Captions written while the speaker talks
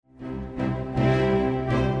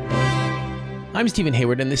I'm Stephen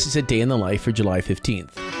Hayward, and this is A Day in the Life for July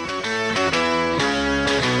 15th.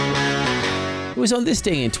 It was on this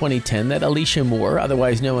day in 2010 that Alicia Moore,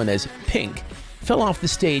 otherwise known as Pink, fell off the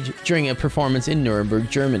stage during a performance in Nuremberg,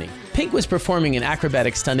 Germany. Pink was performing an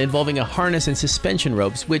acrobatic stunt involving a harness and suspension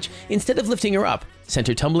ropes, which, instead of lifting her up, sent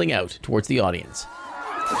her tumbling out towards the audience.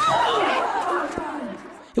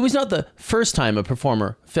 It was not the first time a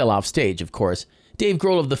performer fell off stage, of course. Dave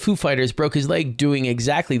Grohl of the Foo Fighters broke his leg doing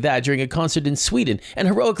exactly that during a concert in Sweden and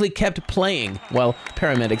heroically kept playing while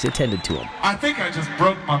paramedics attended to him. I think I just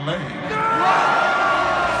broke my leg.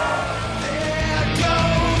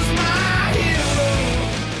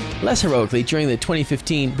 Less heroically, during the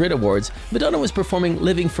 2015 Brit Awards, Madonna was performing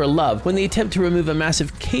Living for Love when the attempt to remove a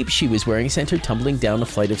massive cape she was wearing sent her tumbling down a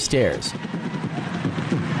flight of stairs.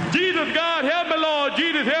 Jesus, God, help me, Lord.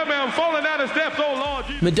 Jesus, help me. I'm falling down the steps, oh Lord.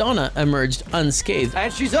 Jesus. Madonna emerged unscathed.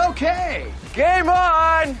 And she's okay. Game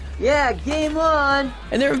on! Yeah, game on!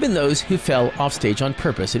 And there have been those who fell off stage on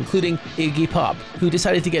purpose, including Iggy Pop, who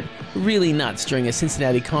decided to get really nuts during a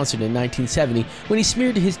Cincinnati concert in 1970 when he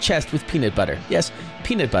smeared his chest with peanut butter. Yes,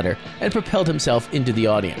 peanut butter, and propelled himself into the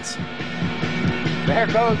audience. There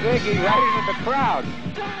goes Iggy right into the crowd.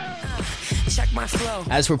 Check my flow.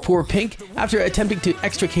 As for poor Pink, after attempting to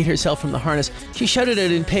extricate herself from the harness, she shouted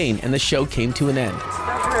out in pain and the show came to an end.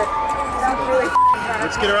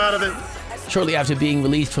 Let's get her out of it. Shortly after being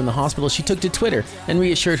released from the hospital, she took to Twitter and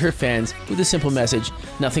reassured her fans with a simple message: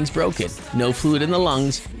 nothing's broken, no fluid in the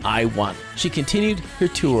lungs, I won. She continued her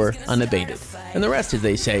tour unabated. And the rest, as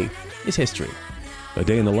they say, is history. A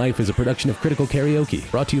Day in the Life is a production of Critical Karaoke,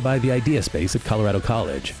 brought to you by the Idea Space at Colorado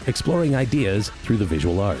College, exploring ideas through the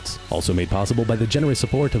visual arts. Also made possible by the generous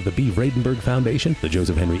support of the B. Vradenberg Foundation, the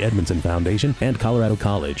Joseph Henry Edmondson Foundation, and Colorado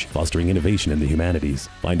College, fostering innovation in the humanities.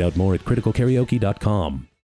 Find out more at criticalkaraoke.com.